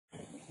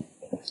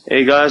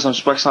Hey guys, I'm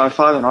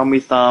Spikestuff95 and I'm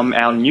with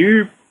our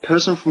new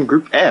person from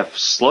Group F,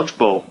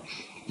 SlodgeBall.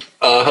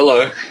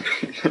 Hello.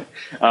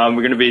 We're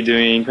going to be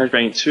doing Crash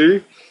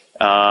Bandicoot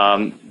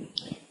 2,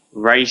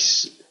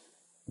 race.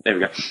 There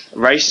we go.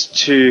 Race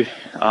to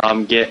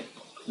get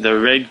the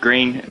red,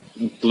 green,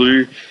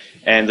 blue,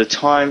 and the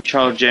time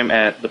trial gem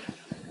at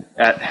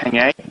Hang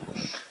 8.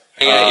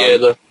 Yeah,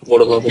 the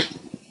water level.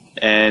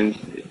 And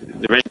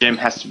the red gem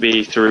has to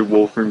be through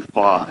Warroom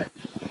 5.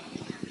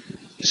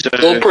 So,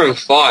 Warroom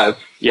 5?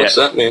 Yeah. What's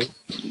that mean?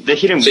 The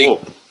hidden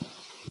warp.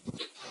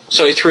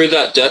 So through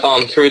that,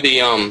 through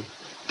the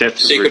Depth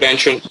secret route.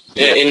 entrance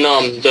in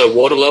the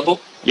water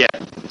level? Yeah.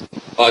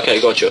 Okay,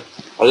 gotcha.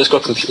 I just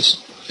got confused.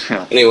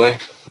 Yeah. Anyway,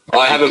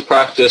 I haven't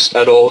practiced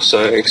at all,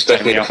 so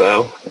expect me to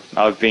fail.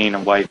 I've been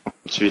away for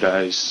 2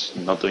 days,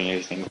 not doing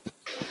anything.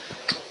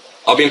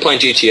 I've been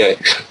playing GTA.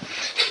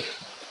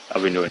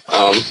 I've been doing.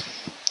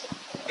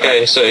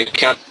 Okay, so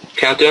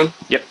countdown.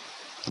 Yep.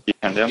 You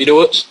count down. You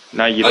do it?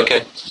 No, you do.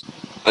 Okay.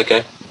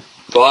 Okay.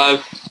 5,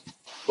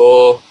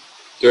 4,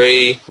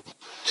 3,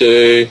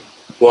 2,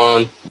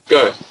 1,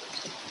 go.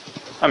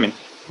 I'm in.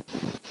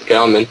 Okay,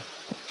 I'm in.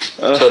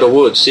 Total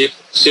wood. See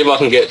if I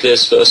can get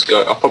this first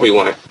go. I probably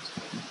won't.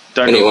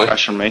 Don't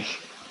crash on me.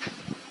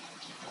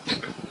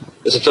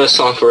 It's the first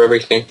time for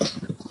everything.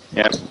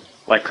 Yeah.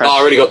 Like crash. Oh, I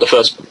already got the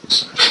first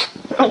box.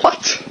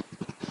 What?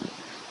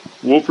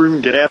 Warp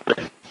room, get out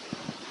there.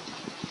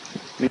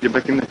 Need to get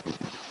back in there.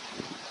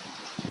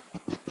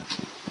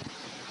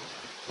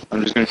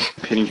 I'm just going to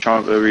keep hitting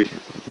triangle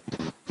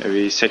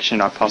every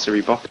section I pass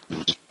every box.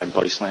 I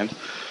body slammed.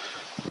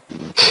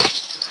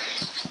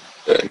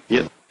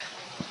 Yep.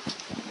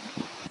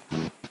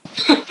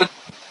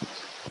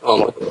 Oh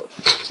my god.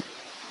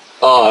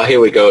 Oh, here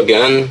we go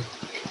again.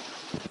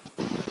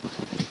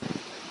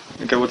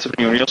 Okay, what's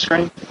happening on your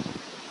screen?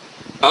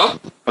 Huh?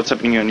 What's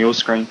happening on your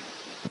screen?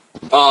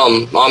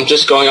 I'm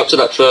just going up to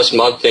that first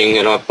mud thing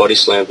and I body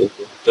slammed it.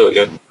 There we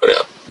go. Got it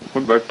out.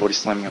 We're both body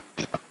slamming up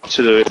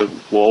to the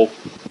wall.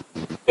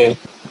 Yeah.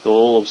 The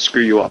wall will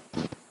screw you up.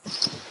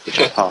 Which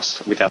I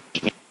passed without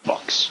touching the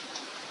box.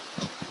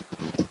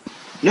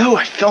 No,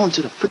 I fell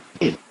into the freaking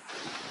pit.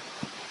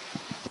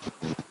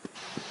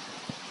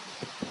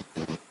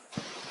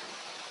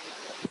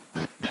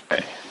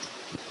 Okay.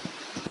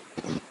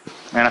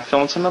 Man, I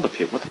fell into another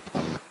pit. What the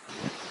fuck?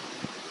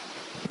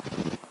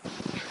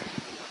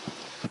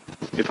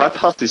 If I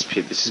pass this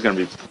pit, this is going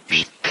to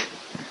be...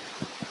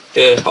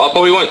 Yeah, I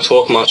probably won't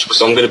talk much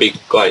because I'm going to be,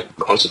 like,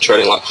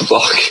 concentrating like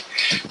fuck.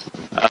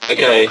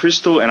 Okay.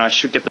 Crystal, and I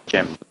should get the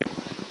gem.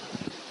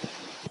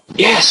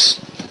 Yes!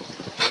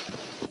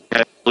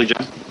 Okay, blue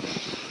gem.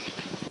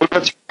 What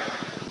about you?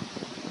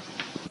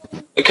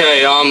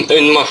 Okay,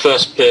 in my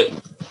first pit.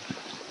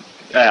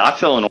 Yeah, I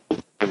fell in all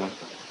of them.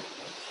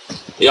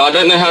 Yeah, I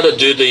don't know how to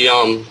do the,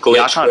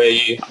 glitch yeah, where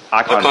you...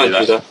 I can't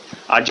do that.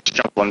 I just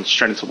jump on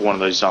straight into one of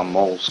those,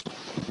 moles.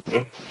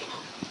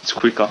 It's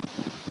quicker.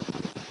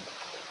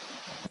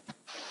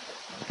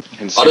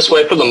 I'll just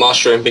wait for the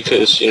mushroom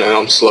because, you know,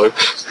 I'm slow.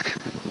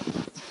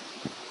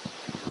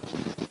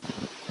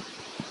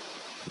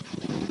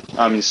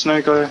 I'm in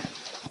Snow Go.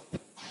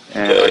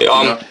 And Okay,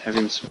 I'm not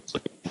having...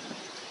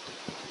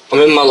 I'm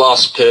in my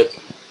last pit.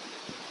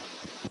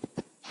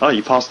 Oh,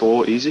 you passed the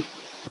wall easy?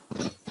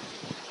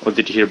 Or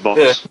did you hit a box?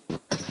 Yeah.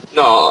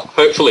 No,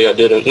 hopefully I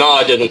didn't. No,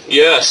 I didn't.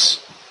 Yes!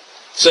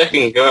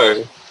 Second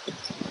go.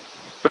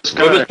 Let's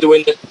go.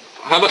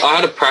 I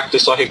had a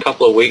practice like a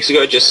couple of weeks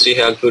ago just to see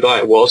how good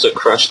I was at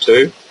Crash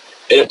 2.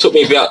 And it took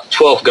me about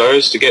 12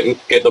 goes to get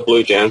the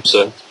blue gem,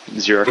 so...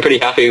 0. I'm pretty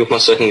happy with my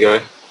second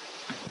go.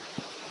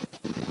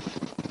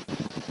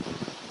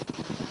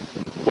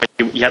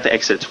 Wait, you had to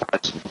exit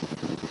twice.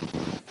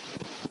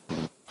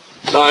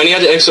 No, I only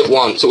had to exit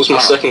once. It was my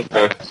second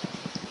go.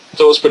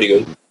 So it was pretty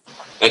good.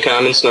 Okay,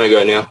 I'm in Snow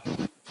Go now.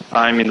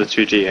 I'm in the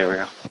 2D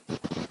area.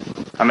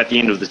 I'm at the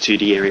end of the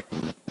 2D area.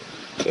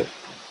 Okay.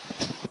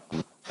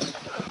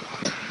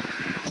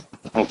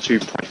 Or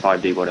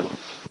 2.5D, whatever.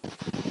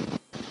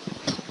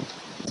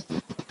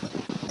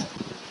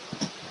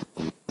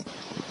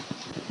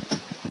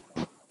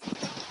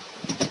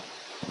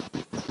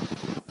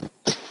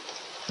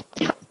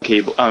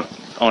 Keyboard,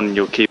 on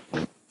your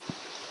keyboard.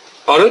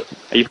 Pardon?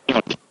 Are you playing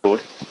on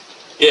keyboard?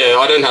 Yeah,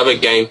 I don't have a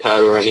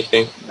gamepad or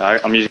anything. No,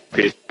 I'm using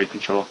PS3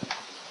 controller.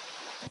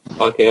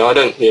 Okay, I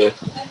don't, yeah.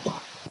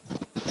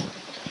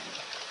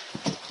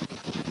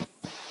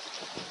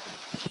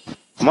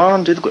 Come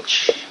on, do the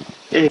glitch.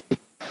 Yeah.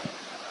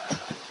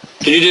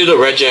 Did you do the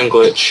red gem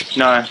glitch?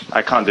 No,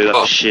 I can't do that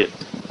for shit.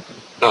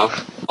 No.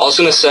 I was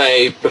gonna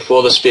say,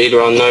 before the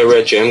speedrun, no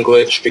red gem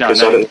glitch,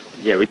 because I don't...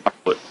 Yeah, we can't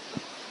do it.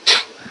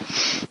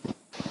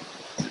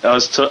 I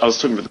was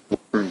talking about the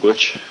room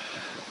glitch.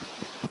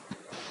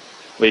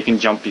 Where you can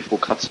jump before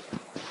cuts.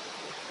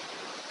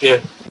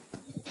 Yeah.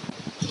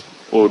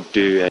 Or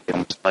do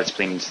a side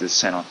spin into the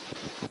center.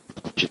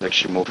 Which is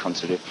actually more fun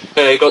to do.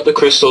 Okay, got the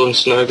crystal and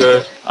Snow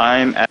Go.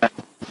 I'm at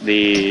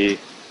the...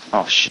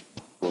 Oh shit,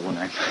 what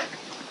name?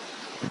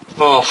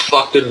 Oh,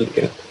 fuck, did it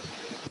again.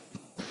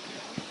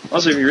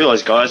 Also, if you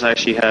realise, guys, I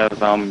actually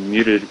have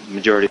muted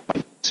majority of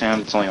my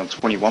sound. It's only on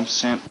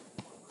 21%.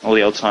 All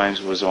the other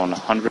times was on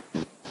 100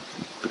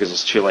 because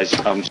it's too lazy.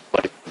 Too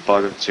late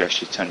bugger to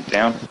actually turn it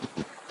down.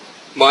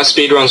 My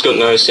speedrun's got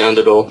no sound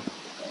at all.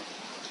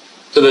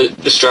 So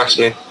that distracts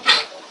me.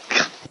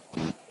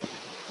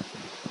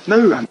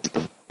 No,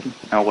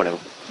 oh, whatever.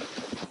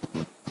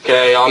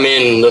 Okay, I'm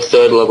in the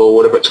 3rd level,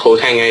 whatever it's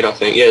called, Hang 8, I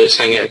think. Yeah, it's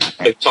Hang 8.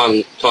 Okay.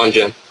 Time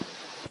gem.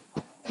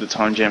 The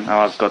time gem. Oh,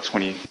 I've got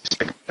 20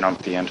 seconds and I'm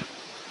at the end.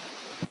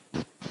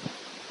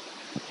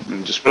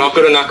 And I've got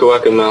a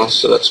Nakawaka mouse,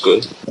 so that's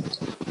good.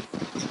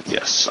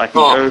 Yes, I can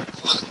go.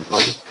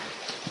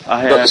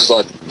 I got the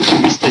slide.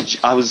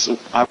 I was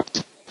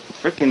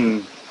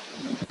freaking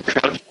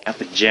crouching at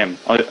the gem.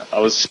 I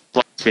was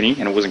spinning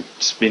and it wasn't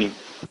spinning.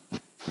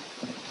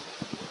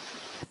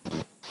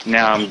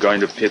 Now I'm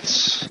going to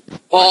pits.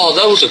 Oh,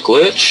 that was a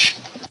glitch.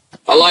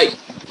 I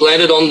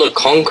landed on the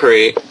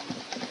concrete,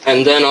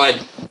 and then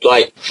I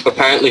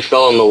apparently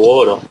fell in the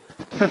water.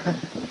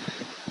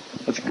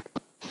 That's good.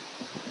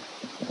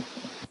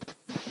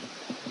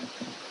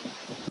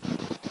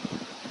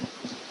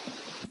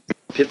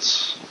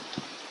 Pits.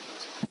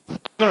 I'm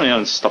going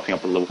on stopping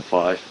up at level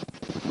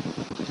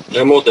 5.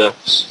 No more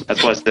deaths.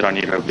 That's why I said I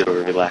need a bit of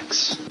a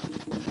relax.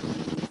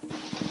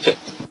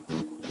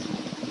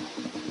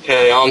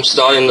 Okay, I'm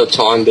starting the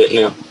time bit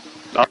now.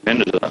 I've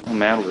ended it.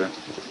 I'm out of it.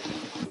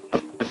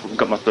 I've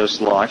got my first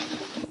life.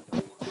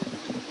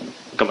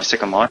 Got my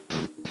second life.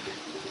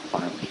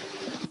 Finally.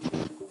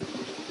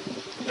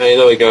 Hey,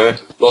 there we go.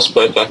 Lost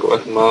both back away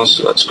from Mars,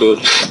 so that's good.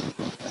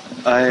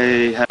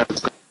 I have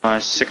got my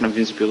second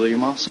invincibility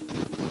mask.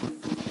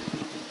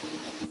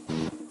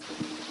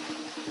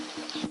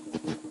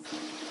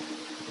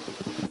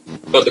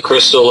 Got the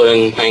crystal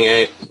in Hang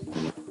 8.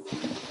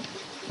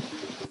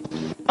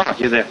 Oh,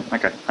 you're there.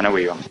 Okay, I know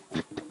where you are.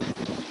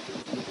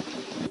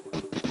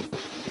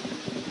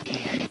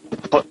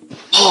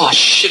 Oh,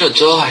 shit, I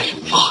died.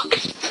 Fuck.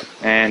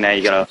 And now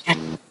you gotta... You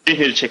didn't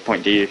hit a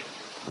checkpoint, do you?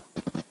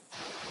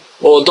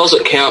 Well, it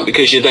doesn't count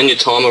because then your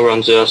timer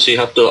runs out, so you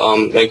have to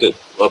exit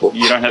level.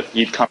 You don't have...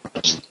 You can't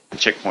touch the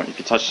checkpoint. If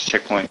you touch the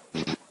checkpoint,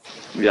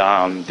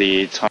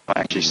 the timer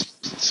actually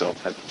stops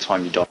itself at the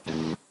time you died.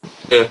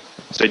 Yeah.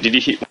 So did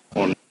you hit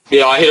one?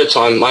 Yeah, I hit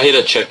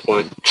a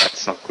checkpoint.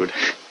 That's not good.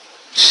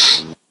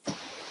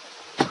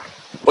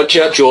 Watch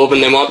out,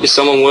 Jordan, there might be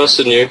someone worse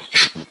than you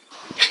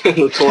in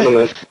the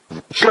tournament.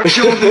 Go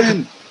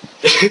Jordan!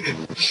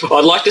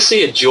 I'd like to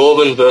see a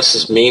Jordan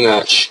versus me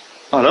match.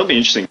 Oh, that'll be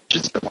interesting.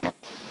 Just set one up.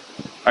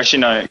 Actually,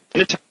 no.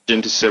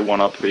 Intelligent to set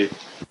one up for you.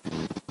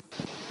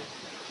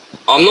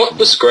 I'm not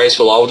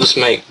disgraceful, I'll just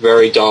make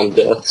very dumb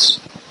deaths.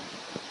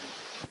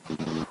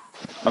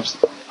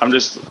 I'm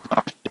just...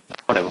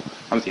 whatever.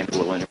 I'm at the end of the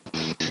level anyway.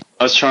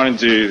 I was trying to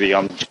do the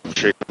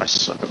trick, I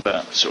suck at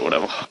that, so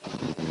whatever.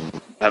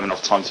 I have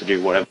enough time to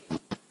do whatever.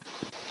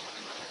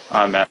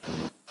 I'm at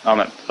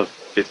the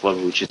 5th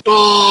level, which is...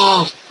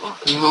 Oh,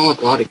 fucking hell, I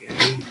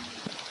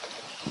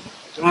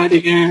died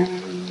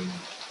again.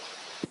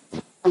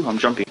 Oh, I'm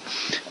jumping.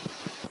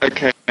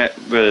 Okay, at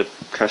the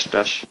crash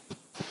dash.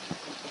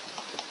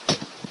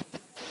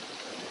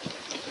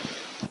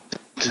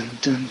 Dun,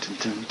 dun, dun,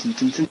 dun, dun,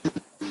 dun, dun,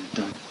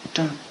 dun,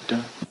 dun,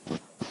 dun.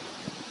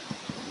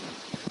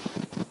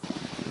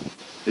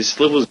 This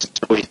level is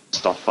really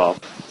stuff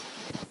up.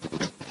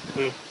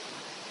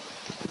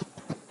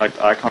 I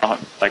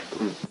can't,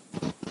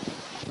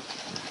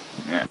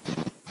 yeah.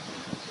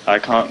 I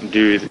can't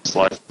do the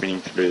slide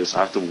spinning to do this, I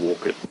have to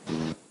walk it.